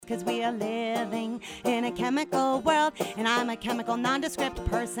'cause we are living in a chemical world, and I'm a chemical nondescript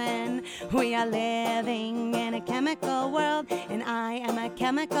person. We are living in a chemical world, and I am a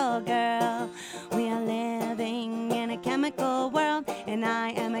chemical girl. We are living in a chemical world, and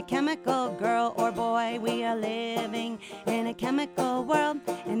I am a chemical girl or boy. We are living in a chemical world,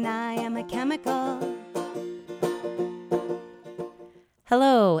 and I am a chemical.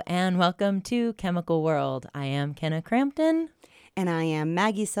 Hello, and welcome to Chemical World. I am Kenna Crampton. And I am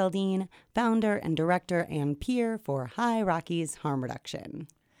Maggie Seldine, founder and director and peer for High Rockies Harm Reduction.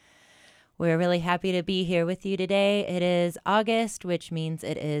 We're really happy to be here with you today. It is August, which means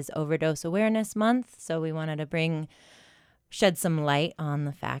it is Overdose Awareness Month. So we wanted to shed some light on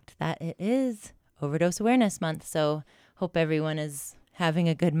the fact that it is Overdose Awareness Month. So hope everyone is having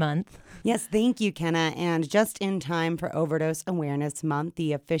a good month. Yes, thank you, Kenna. And just in time for Overdose Awareness Month,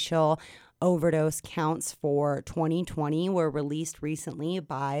 the official overdose counts for 2020 were released recently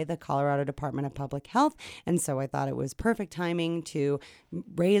by the Colorado Department of Public Health. And so I thought it was perfect timing to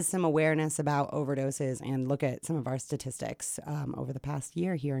raise some awareness about overdoses and look at some of our statistics over the past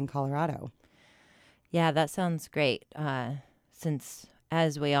year here in Colorado. Yeah, that sounds great. Since,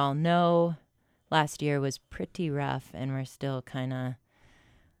 as we all know, last year was pretty rough and we're still kind of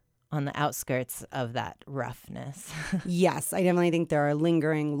on the outskirts of that roughness. Yes, I definitely think there are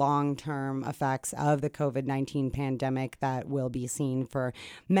lingering long-term effects of the COVID-19 pandemic that will be seen for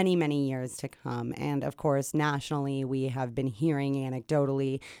many, many years to come. And of course, nationally, we have been hearing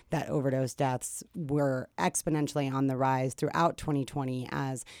anecdotally that overdose deaths were exponentially on the rise throughout 2020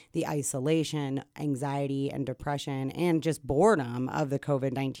 as the isolation, anxiety, and depression, and just boredom of the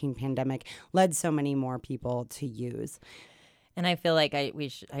COVID-19 pandemic led so many more people to use. And I feel like I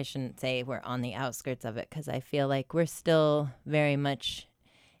shouldn't say we're on the outskirts of it, because I feel like we're still very much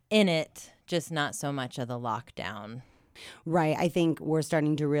in it, just not so much of the lockdown. Right. I think we're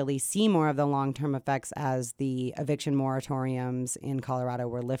starting to really see more of the long-term effects as the eviction moratoriums in Colorado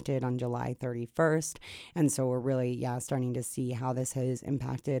were lifted on July 31st. And so we're really, starting to see how this has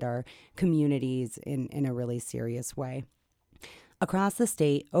impacted our communities in a really serious way. Across the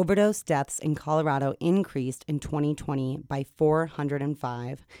state, overdose deaths in Colorado increased in 2020 by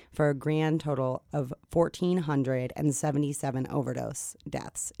 405 for a grand total of 1,477 overdose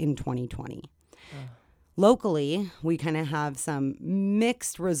deaths in 2020. Locally, we kind of have some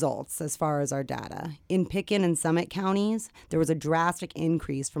mixed results as far as our data. In Pitkin and Summit counties, there was a drastic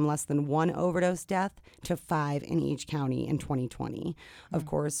increase from less than 1 overdose death to 5 in each county in 2020. Of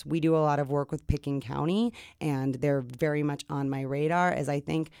course, we do a lot of work with Pitkin County, and they're very much on my radar, as I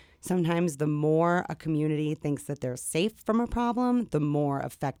think sometimes the more a community thinks that they're safe from a problem, the more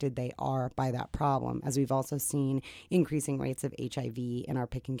affected they are by that problem, as we've also seen increasing rates of HIV in our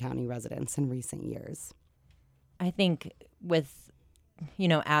Pitkin County residents in recent years. I think with,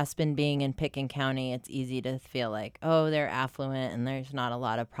 Aspen being in Pitkin County, it's easy to feel like, oh, they're affluent and there's not a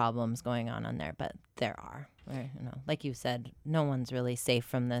lot of problems going on there, but there are. Like you said, no one's really safe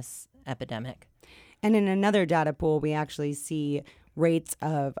from this epidemic. And in another data pool, we actually see rates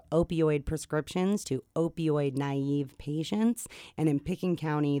of opioid prescriptions to opioid-naive patients. And in Pitkin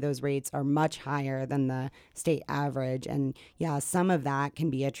County, those rates are much higher than the state average. And some of that can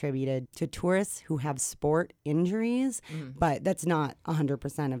be attributed to tourists who have sport injuries, but that's not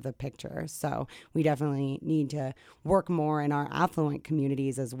 100% of the picture. So we definitely need to work more in our affluent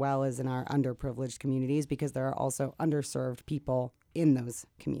communities as well as in our underprivileged communities, because there are also underserved people in those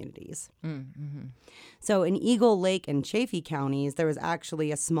communities. Mm-hmm. So in Eagle Lake and Chaffee counties, there was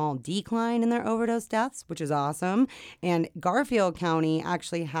actually a small decline in their overdose deaths, which is awesome. And Garfield County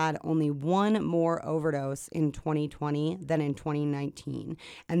actually had only 1 more overdose in 2020 than in 2019.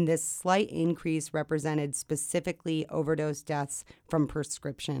 And this slight increase represented specifically overdose deaths from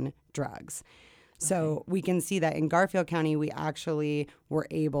prescription drugs. So we can see that in Garfield County, we actually were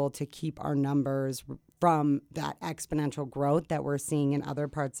able to keep our numbers from that exponential growth that we're seeing in other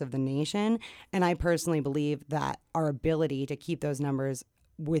parts of the nation. And I personally believe that our ability to keep those numbers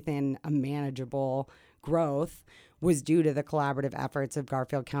within a manageable growth was due to the collaborative efforts of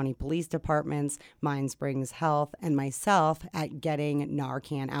Garfield County Police Departments, Mind Springs Health, and myself at getting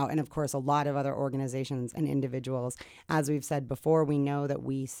Narcan out, and of course a lot of other organizations and individuals. As we've said before, we know that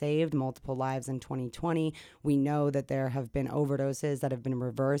we saved multiple lives in 2020. We know that there have been overdoses that have been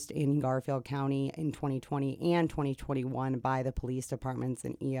reversed in Garfield County in 2020 and 2021 by the police departments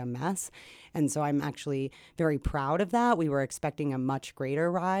and EMS. And so I'm actually very proud of that. We were expecting a much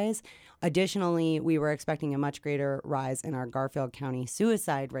greater rise. Additionally, we were expecting a much greater rise in our Garfield County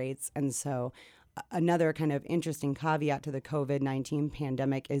suicide rates. And so another kind of interesting caveat to the COVID-19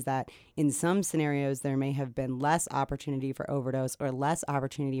 pandemic is that in some scenarios, there may have been less opportunity for overdose or less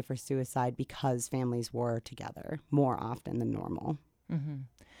opportunity for suicide because families were together more often than normal. Mm-hmm.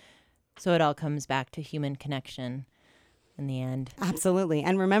 So it all comes back to human connection in the end. Absolutely.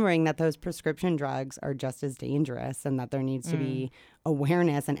 And remembering that those prescription drugs are just as dangerous and that there needs to be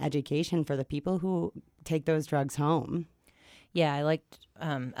awareness and education for the people who take those drugs home. Yeah,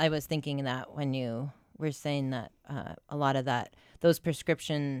 I was thinking that when you were saying that a lot of those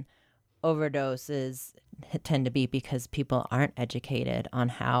prescription overdoses tend to be because people aren't educated on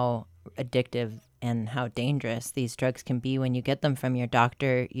how addictive and how dangerous these drugs can be. When you get them from your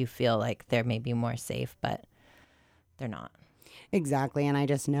doctor, you feel like they're maybe more safe, but they're not. Exactly. And I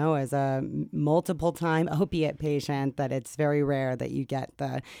just know as a multiple time opiate patient that it's very rare that you get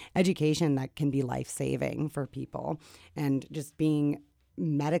the education that can be life-saving for people. And just being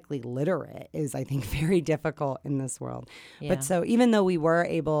medically literate is, I think, very difficult in this world. Yeah. But so even though we were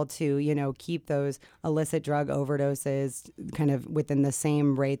able to, keep those illicit drug overdoses kind of within the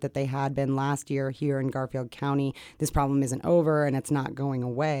same rate that they had been last year here in Garfield County, this problem isn't over and it's not going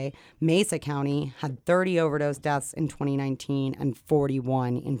away. Mesa County had 30 overdose deaths in 2019 and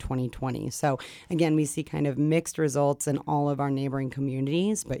 41 in 2020. So again, we see kind of mixed results in all of our neighboring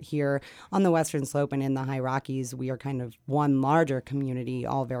communities, but here on the Western Slope and in the High Rockies, we are kind of one larger community,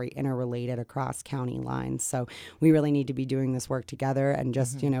 all very interrelated across county lines. So we really need to be doing this work together. And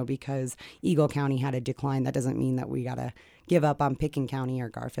just, because Eagle County had a decline, that doesn't mean that we got to give up on Pickens County or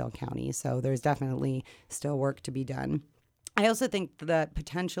Garfield County. So there's definitely still work to be done. I also think that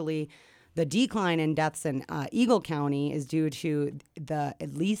potentially the decline in deaths in Eagle County is due to the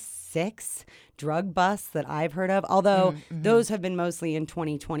at least 6 drug busts that I've heard of, although those have been mostly in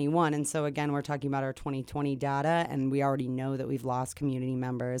 2021. And so, again, we're talking about our 2020 data, and we already know that we've lost community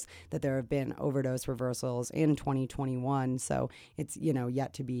members, that there have been overdose reversals in 2021. So it's,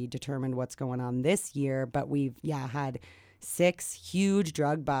 yet to be determined what's going on this year. But we've, had 6 huge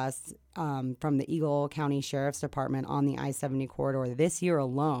drug busts from the Eagle County Sheriff's Department on the I-70 corridor this year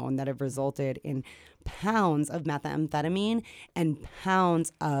alone that have resulted in pounds of methamphetamine and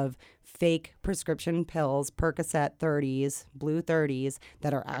pounds of fake prescription pills, Percocet 30s, Blue 30s,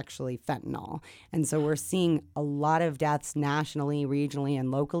 that are actually fentanyl. And so we're seeing a lot of deaths nationally, regionally,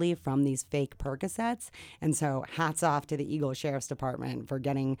 and locally from these fake Percocets. And so hats off to the Eagle Sheriff's Department for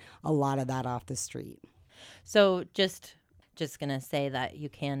getting a lot of that off the street. So just going to say that you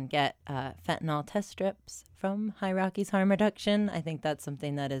can get fentanyl test strips from High Rockies Harm Reduction. I think that's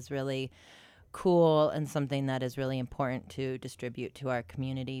something that is really cool and something that is really important to distribute to our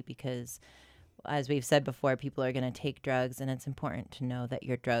community because, as we've said before, people are going to take drugs, and it's important to know that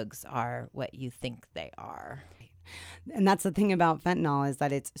your drugs are what you think they are. And that's the thing about fentanyl is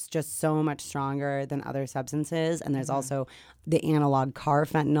that it's just so much stronger than other substances. And there's also the analog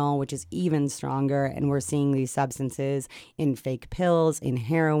carfentanil, which is even stronger. And we're seeing these substances in fake pills, in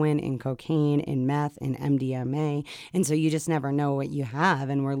heroin, in cocaine, in meth, in MDMA. And so you just never know what you have.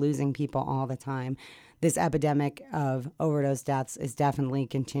 And we're losing people all the time. This epidemic of overdose deaths is definitely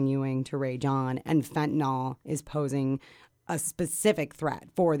continuing to rage on. And fentanyl is posing a specific threat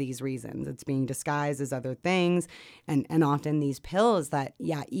for these reasons. It's being disguised as other things. And often these pills that,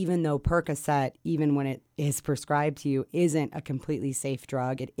 even though Percocet, even when it is prescribed to you, isn't a completely safe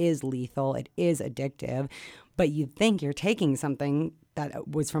drug, it is lethal, it is addictive, but you think you're taking something that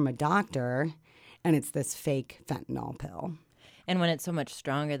was from a doctor, and it's this fake fentanyl pill. And when it's so much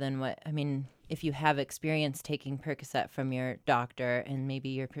stronger than if you have experience taking Percocet from your doctor and maybe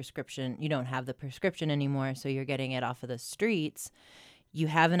your prescription, you don't have the prescription anymore, so you're getting it off of the streets, you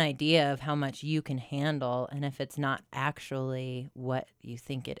have an idea of how much you can handle. And if it's not actually what you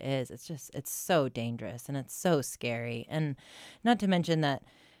think it is, it's so dangerous and it's so scary. And not to mention that,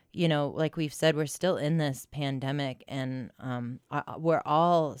 like we've said, we're still in this pandemic, and we're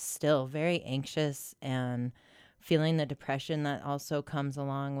all still very anxious and feeling the depression that also comes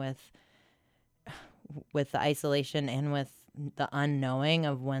along with the isolation and with the unknowing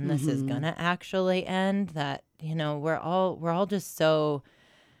of when this is gonna actually end. That we're all just so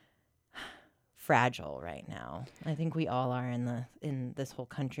fragile right now. I think we all are in this whole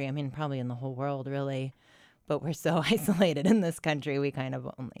country. I mean, probably in the whole world, really. But we're so isolated in this country. We kind of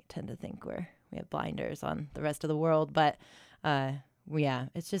only tend to think we have blinders on the rest of the world. But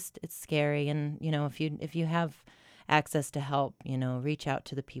it's scary. And if you have access to help, reach out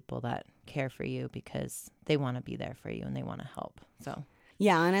to the people that care for you because they want to be there for you and they want to help. So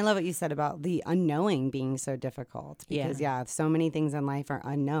Yeah, and I love what you said about the unknowing being so difficult because, so many things in life are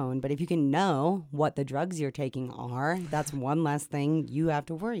unknown. But if you can know what the drugs you're taking are, that's one less thing you have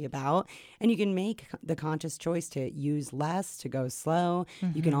to worry about. And you can make the conscious choice to use less, to go slow.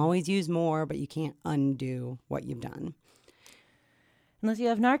 You can always use more, but you can't undo what you've done. Unless you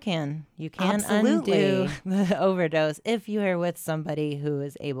have Narcan, you can Absolutely. undo the overdose if you are with somebody who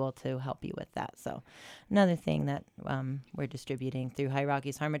is able to help you with that. So another thing that we're distributing through High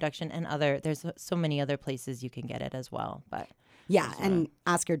Rockies Harm Reduction and there's so many other places you can get it as well. But yeah, and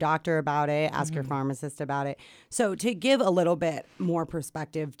ask your doctor about it, ask your pharmacist about it. So to give a little bit more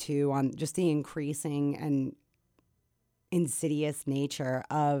perspective too on just the increasing and insidious nature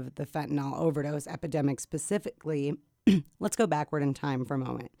of the fentanyl overdose epidemic specifically, let's go backward in time for a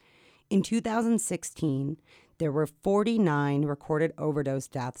moment. In 2016, there were 49 recorded overdose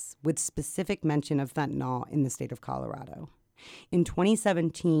deaths with specific mention of fentanyl in the state of Colorado. In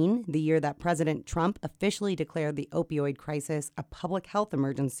 2017, the year that President Trump officially declared the opioid crisis a public health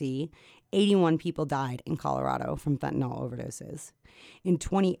emergency, 81 people died in Colorado from fentanyl overdoses. In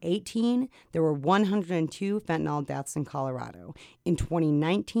 2018, there were 102 fentanyl deaths in Colorado. In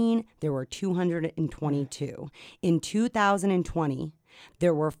 2019, there were 222. In 2020,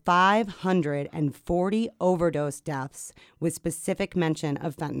 there were 540 overdose deaths with specific mention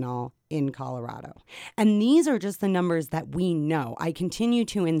of fentanyl in Colorado. And these are just the numbers that we know. I continue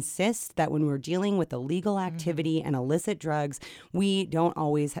to insist that when we're dealing with illegal activity and illicit drugs, we don't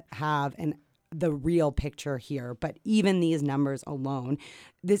always have the real picture here. But even these numbers alone,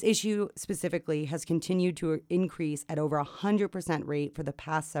 this issue specifically has continued to increase at over 100% rate for the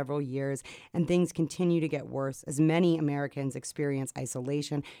past several years, and things continue to get worse as many Americans experience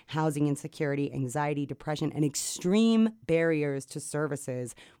isolation, housing insecurity, anxiety, depression, and extreme barriers to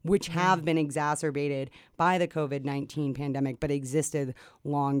services, which have been exacerbated by the COVID-19 pandemic, but existed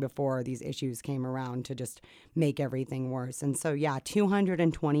long before these issues came around to just make everything worse. And so,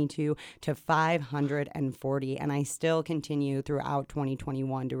 222 to 540, and I still continue throughout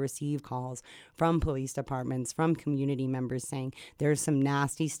 2021 to receive calls from police departments, from community members saying there's some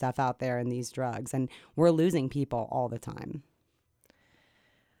nasty stuff out there in these drugs, and we're losing people all the time.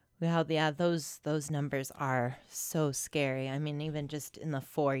 Well, those numbers are so scary. I mean, even just in the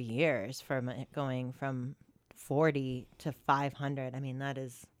 4 years from it going from 40 to 500, I mean, that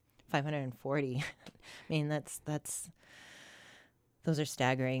is 540. I mean, those are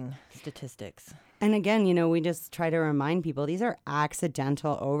staggering statistics. And again, we just try to remind people these are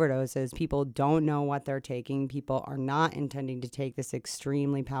accidental overdoses. People don't know what they're taking. People are not intending to take this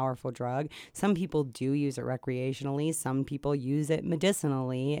extremely powerful drug. Some people do use it recreationally. Some people use it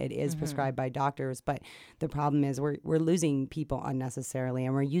medicinally. It is prescribed by doctors. But the problem is we're losing people unnecessarily,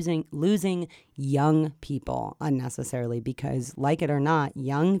 and we're losing young people unnecessarily because, like it or not,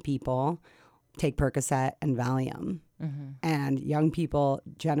 young people take Percocet and Valium. And young people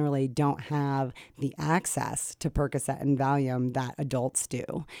generally don't have the access to Percocet and Valium that adults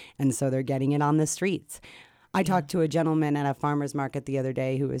do. And so they're getting it on the streets. I talked to a gentleman at a farmer's market the other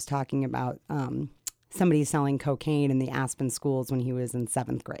day who was talking about somebody selling cocaine in the Aspen schools when he was in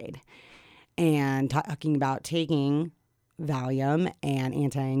 7th grade and talking about taking Valium and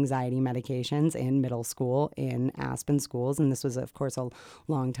anti-anxiety medications in middle school in Aspen schools. And this was, of course, a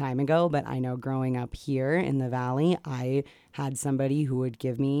long time ago. But I know growing up here in the Valley, I had somebody who would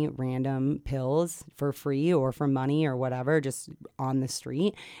give me random pills for free or for money or whatever, just on the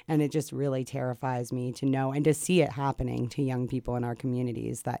street. And it just really terrifies me to know and to see it happening to young people in our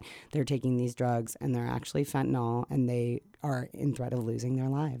communities that they're taking these drugs and they're actually fentanyl and they are in threat of losing their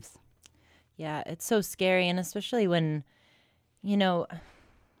lives. Yeah, it's so scary. And especially when, and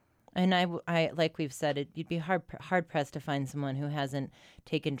I like we've said, you'd be hard pressed to find someone who hasn't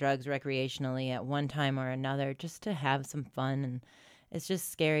taken drugs recreationally at one time or another just to have some fun. And it's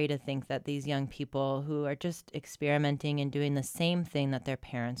just scary to think that these young people who are just experimenting and doing the same thing that their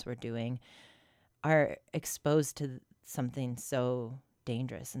parents were doing are exposed to something so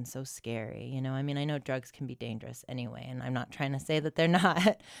dangerous and so scary. I mean, I know drugs can be dangerous anyway, and I'm not trying to say that they're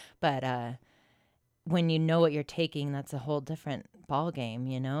not, but when you know what you're taking, that's a whole different ball game.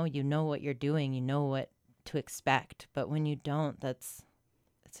 You know what you're doing, you know what to expect. But when you don't, it's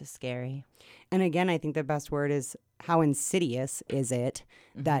just scary. And again, I think the best word is how insidious is it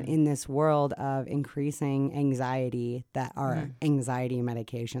that in this world of increasing anxiety, that our anxiety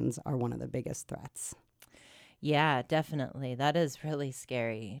medications are one of the biggest threats. Yeah, definitely. That is really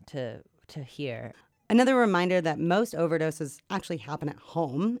scary to hear. Another reminder that most overdoses actually happen at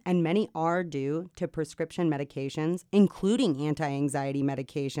home, and many are due to prescription medications, including anti-anxiety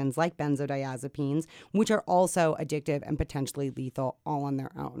medications like benzodiazepines, which are also addictive and potentially lethal all on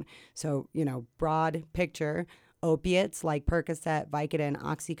their own. So, broad picture, opiates like Percocet, Vicodin,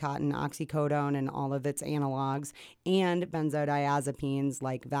 Oxycontin, oxycodone, and all of its analogs, and benzodiazepines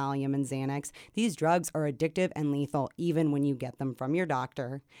like Valium and Xanax. These drugs are addictive and lethal even when you get them from your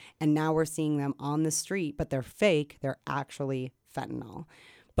doctor. And now we're seeing them on the street, but they're fake. They're actually fentanyl.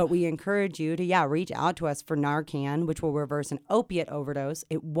 But we encourage you to, reach out to us for Narcan, which will reverse an opiate overdose.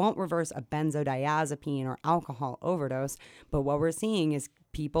 It won't reverse a benzodiazepine or alcohol overdose. But what we're seeing is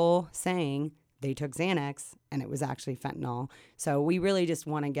people saying they took Xanax and it was actually fentanyl. So we really just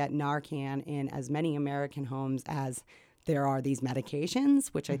want to get Narcan in as many American homes as there are these medications,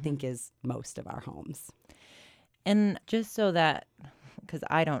 which I think is most of our homes. And just so that, because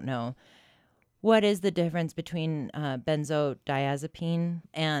I don't know, what is the difference between benzodiazepine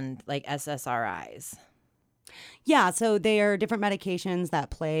and like SSRIs? Yeah, so they are different medications that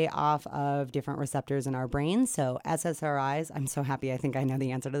play off of different receptors in our brains. So SSRIs, I'm so happy I think I know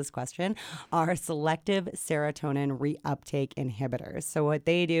the answer to this question, are selective serotonin reuptake inhibitors. So what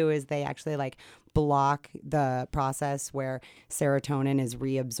they do is they actually block the process where serotonin is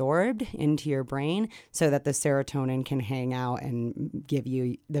reabsorbed into your brain so that the serotonin can hang out and give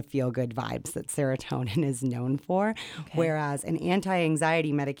you the feel-good vibes that serotonin is known for. Okay. Whereas an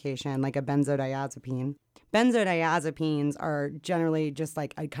anti-anxiety medication like a benzodiazepines are generally just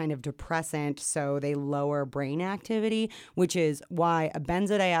like a kind of depressant, so they lower brain activity, which is why a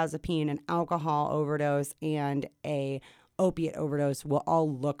benzodiazepine, an alcohol overdose, and a opiate overdose will all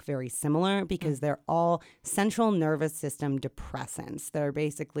look very similar because they're all central nervous system depressants. They're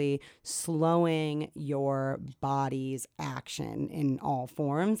basically slowing your body's action in all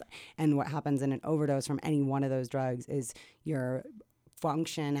forms. And what happens in an overdose from any one of those drugs is your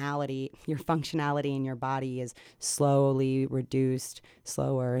functionality in your body is slowly reduced,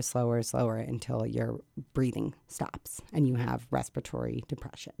 slower, until your breathing stops and you have respiratory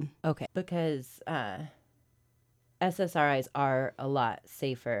depression. Okay, because SSRIs are a lot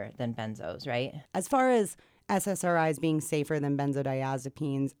safer than benzos, right? As far as SSRIs being safer than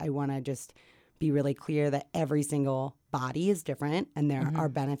benzodiazepines, I want to just be really clear that every single body is different and there are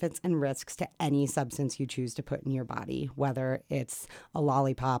benefits and risks to any substance you choose to put in your body, whether it's a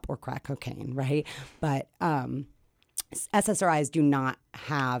lollipop or crack cocaine, right? But SSRIs do not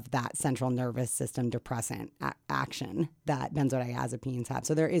have that central nervous system depressant action that benzodiazepines have.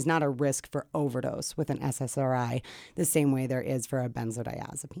 So there is not a risk for overdose with an SSRI the same way there is for a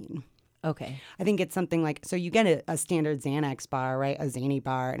benzodiazepine. Okay. I think it's something like, so you get a standard Xanax bar, right? A Xanny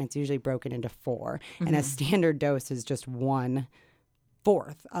bar, and it's usually broken into 4. And a standard dose is just 1/4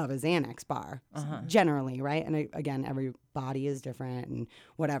 of a Xanax bar, generally, right? And again, every body is different and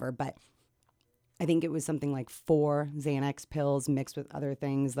whatever. But I think it was something like 4 Xanax pills mixed with other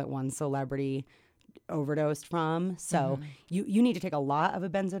things that one celebrity overdosed from. So you need to take a lot of a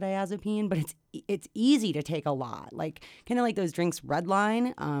benzodiazepine, but it's easy to take a lot. Like kind of like those drinks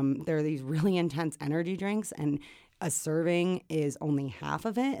Redline. There are these really intense energy drinks, and a serving is only half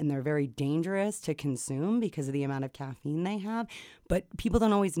of it, and they're very dangerous to consume because of the amount of caffeine they have. But people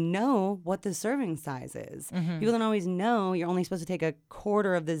don't always know what the serving size is. People don't always know you're only supposed to take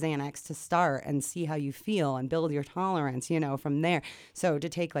 1/4 of the Xanax to start and see how you feel and build your tolerance, from there. So to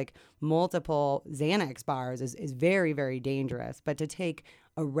take multiple Xanax bars is very, very dangerous. But to take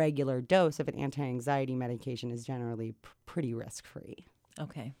a regular dose of an anti-anxiety medication is generally pretty risk-free.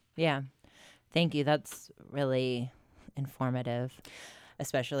 Okay. Yeah. Thank you. That's really informative,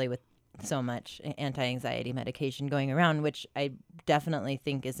 especially with so much anti-anxiety medication going around, which I definitely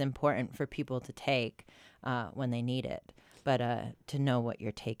think is important for people to take when they need it. But to know what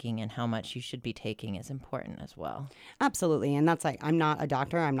you're taking and how much you should be taking is important as well. Absolutely. And that's I'm not a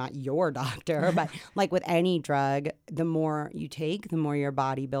doctor. I'm not your doctor. But with any drug, the more you take, the more your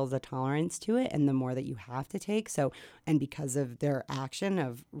body builds a tolerance to it and the more that you have to take. So, and because of their action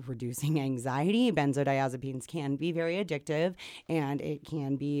of reducing anxiety, benzodiazepines can be very addictive and it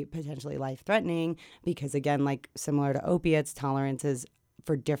can be potentially life-threatening because, again, similar to opiates, tolerances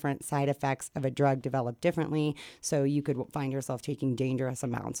for different side effects of a drug develop differently. So you could find yourself taking dangerous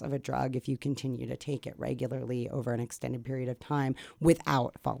amounts of a drug if you continue to take it regularly over an extended period of time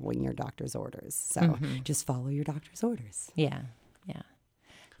without following your doctor's orders. So just follow your doctor's orders. Yeah. Yeah.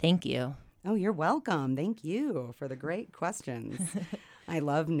 Thank you. Oh, you're welcome. Thank you for the great questions. I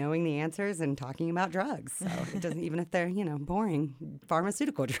love knowing the answers and talking about drugs. So it doesn't, even if they're, boring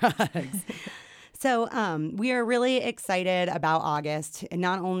pharmaceutical drugs. So we are really excited about August. And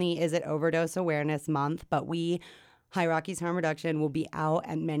not only is it Overdose Awareness Month, but High Rockies Harm Reduction will be out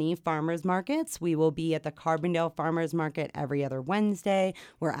at many farmers markets. We will be at the Carbondale Farmers Market every other Wednesday.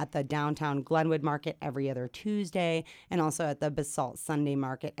 We're at the downtown Glenwood Market every other Tuesday, and also at the Basalt Sunday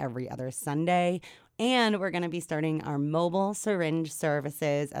Market every other Sunday. And we're going to be starting our mobile syringe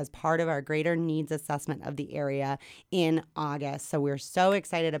services as part of our greater needs assessment of the area in August. So we're so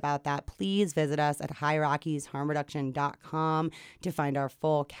excited about that. Please visit us at highrockieharmreduction.com to find our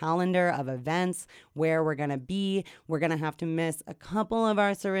full calendar of events, where we're going to be. We're going to have to miss a couple of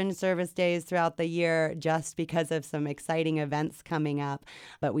our syringe service days throughout the year just because of some exciting events coming up.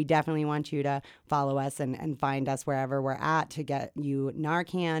 But we definitely want you to follow us and find us wherever we're at to get you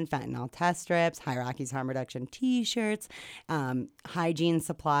Narcan, fentanyl test strips, High Rockies Harm Reduction t-shirts, hygiene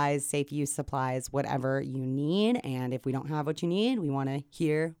supplies, safe use supplies, whatever you need. And if we don't have what you need, we want to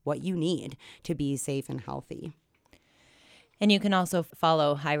hear what you need to be safe and healthy. And you can also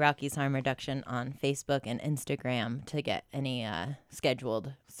follow High Rockies Harm Reduction on Facebook and Instagram to get any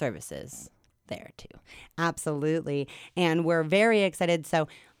scheduled services there too. Absolutely. And we're very excited. So,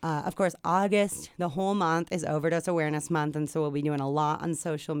 of course, August, the whole month, is Overdose Awareness Month. And so we'll be doing a lot on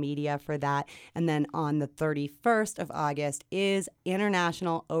social media for that. And then on the 31st of August is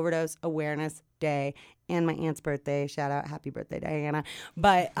International Overdose Awareness Day and my aunt's birthday. Shout out, happy birthday, Diana.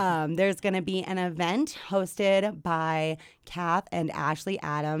 But there's going to be an event hosted by Kath and Ashley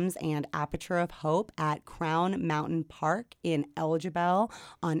Adams and Aperture of Hope at Crown Mountain Park in Elgibel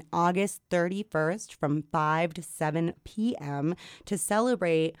on August 31st from 5 to 7 p.m. to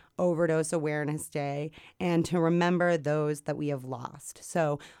celebrate Overdose Awareness Day and to remember those that we have lost.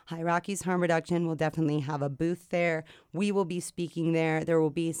 So High Rockies Harm Reduction will definitely have a booth there. We will be speaking there. There will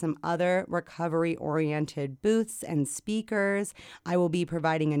be some other recovery-oriented booths and speakers. I will be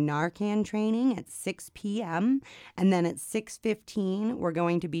providing a Narcan training at 6 p.m. And then at 6:15, we're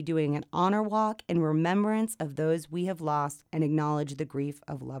going to be doing an honor walk in remembrance of those we have lost and acknowledge the grief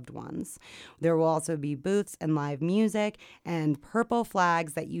of loved ones. There will also be booths and live music, and purple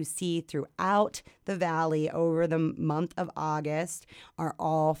flags that you see throughout the valley over the month of August are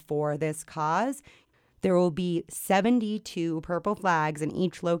all for this cause. There will be 72 purple flags in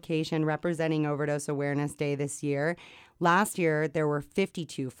each location representing Overdose Awareness Day this year. Last year, there were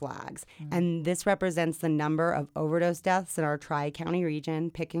 52 flags, and this represents the number of overdose deaths in our Tri-County region,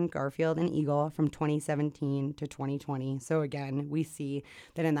 Pickens, Garfield, and Eagle from 2017 to 2020. So again, we see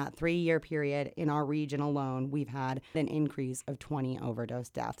that in that 3-year period in our region alone, we've had an increase of 20 overdose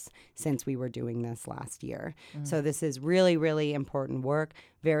deaths since we were doing this last year. So this is really, really important work,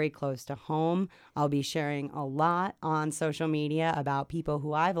 very close to home. I'll be sharing a lot on social media about people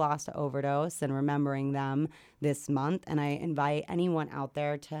who I've lost to overdose and remembering them this month. And I invite anyone out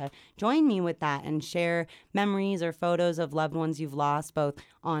there to join me with that and share memories or photos of loved ones you've lost, both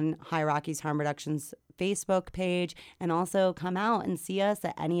on High Rockies Harm Reduction's Facebook page, and also come out and see us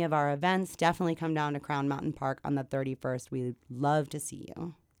at any of our events. Definitely come down to Crown Mountain Park on the 31st. We'd love to see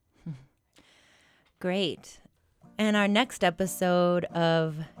you. Great. And our next episode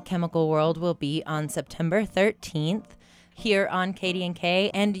of Chemical World will be on September 13th here on KDNK.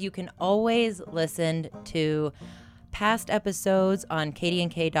 And you can always listen to past episodes on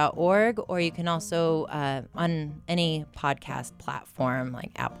kdnk.org, or you can also on any podcast platform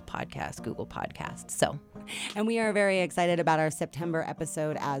like Apple Podcasts, Google Podcasts. And we are very excited about our September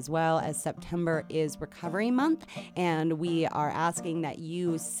episode as well, as September is Recovery Month, and we are asking that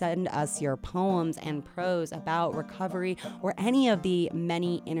you send us your poems and prose about recovery or any of the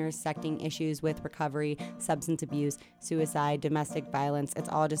many intersecting issues with recovery, substance abuse, suicide, domestic violence. It's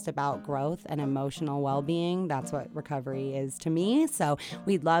all just about growth and emotional well-being. That's what recovery is to me. So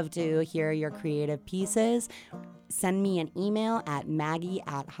we'd love to hear your creative pieces. Send me an email at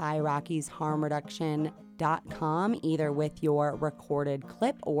maggie@highrockiesharmreduction.com, either with your recorded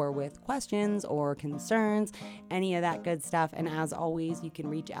clip or with questions or concerns, any of that good stuff. And as always, you can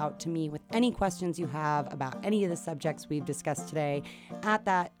reach out to me with any questions you have about any of the subjects we've discussed today at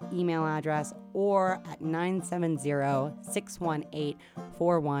that email address or at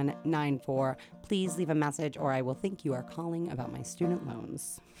 970-618-4194. Please leave a message or I will think you are calling about my student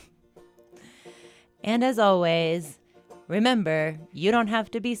loans. And as always, remember, you don't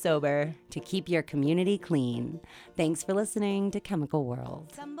have to be sober to keep your community clean. Thanks for listening to Chemical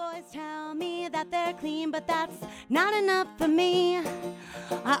World. Some boys tell me that they're clean, but that's not enough for me.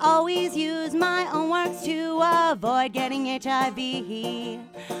 I always use my own works to avoid getting HIV.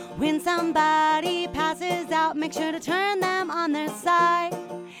 When somebody passes out, make sure to turn them on their side.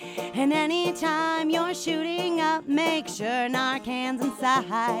 And anytime you're shooting up, make sure Narcan's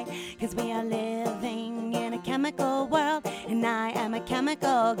inside. 'Cause we are living in a chemical world, and I am a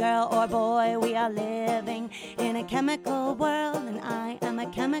chemical girl or boy. We are living in a chemical world, and I am a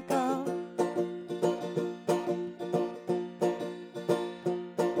chemical.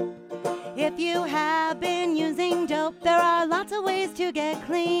 If you have been using dope, there are lots of ways to get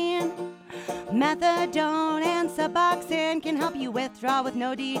clean. Methadone and Suboxone can help you withdraw with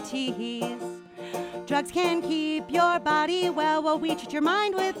no DTs. Drugs can keep your body well while we treat your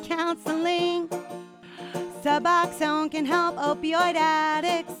mind with counseling. Suboxone can help opioid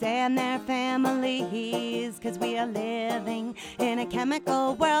addicts and their families. 'Cause we are living in a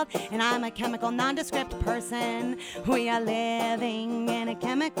chemical world, and I'm a chemical nondescript person. We are living in a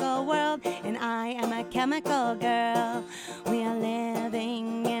chemical world, and I am a chemical girl. We are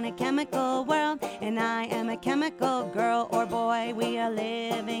living in a chemical world, and I am a chemical girl or boy. We are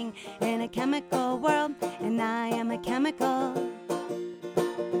living in a chemical world, and I am a chemical.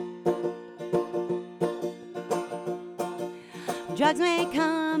 Drugs may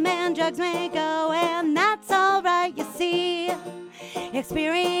come and drugs may go, and that's alright, you see.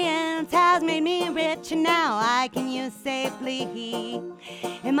 Experience has made me rich, and now I can use safely.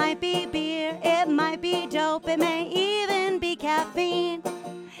 It might be beer, it might be dope, it may even be caffeine.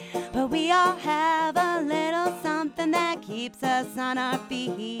 But we all have a little something that keeps us on our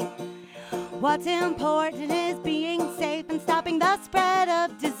feet. What's important is being safe and stopping the spread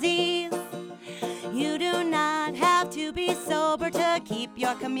of disease. You do not have to be sober to keep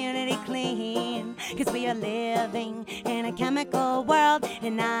your community clean. 'Cause we are living in a chemical world,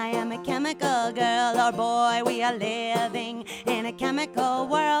 and I am a chemical girl or boy. We are living in a chemical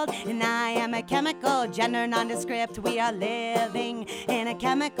world, and I am a chemical gender nondescript. We are living in a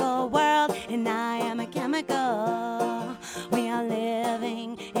chemical world, and I am a chemical. We are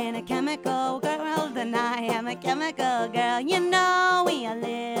living in a chemical world, and I am a chemical girl. You know we are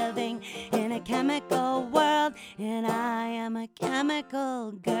living in a chemical world, and I am a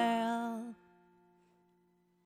chemical girl.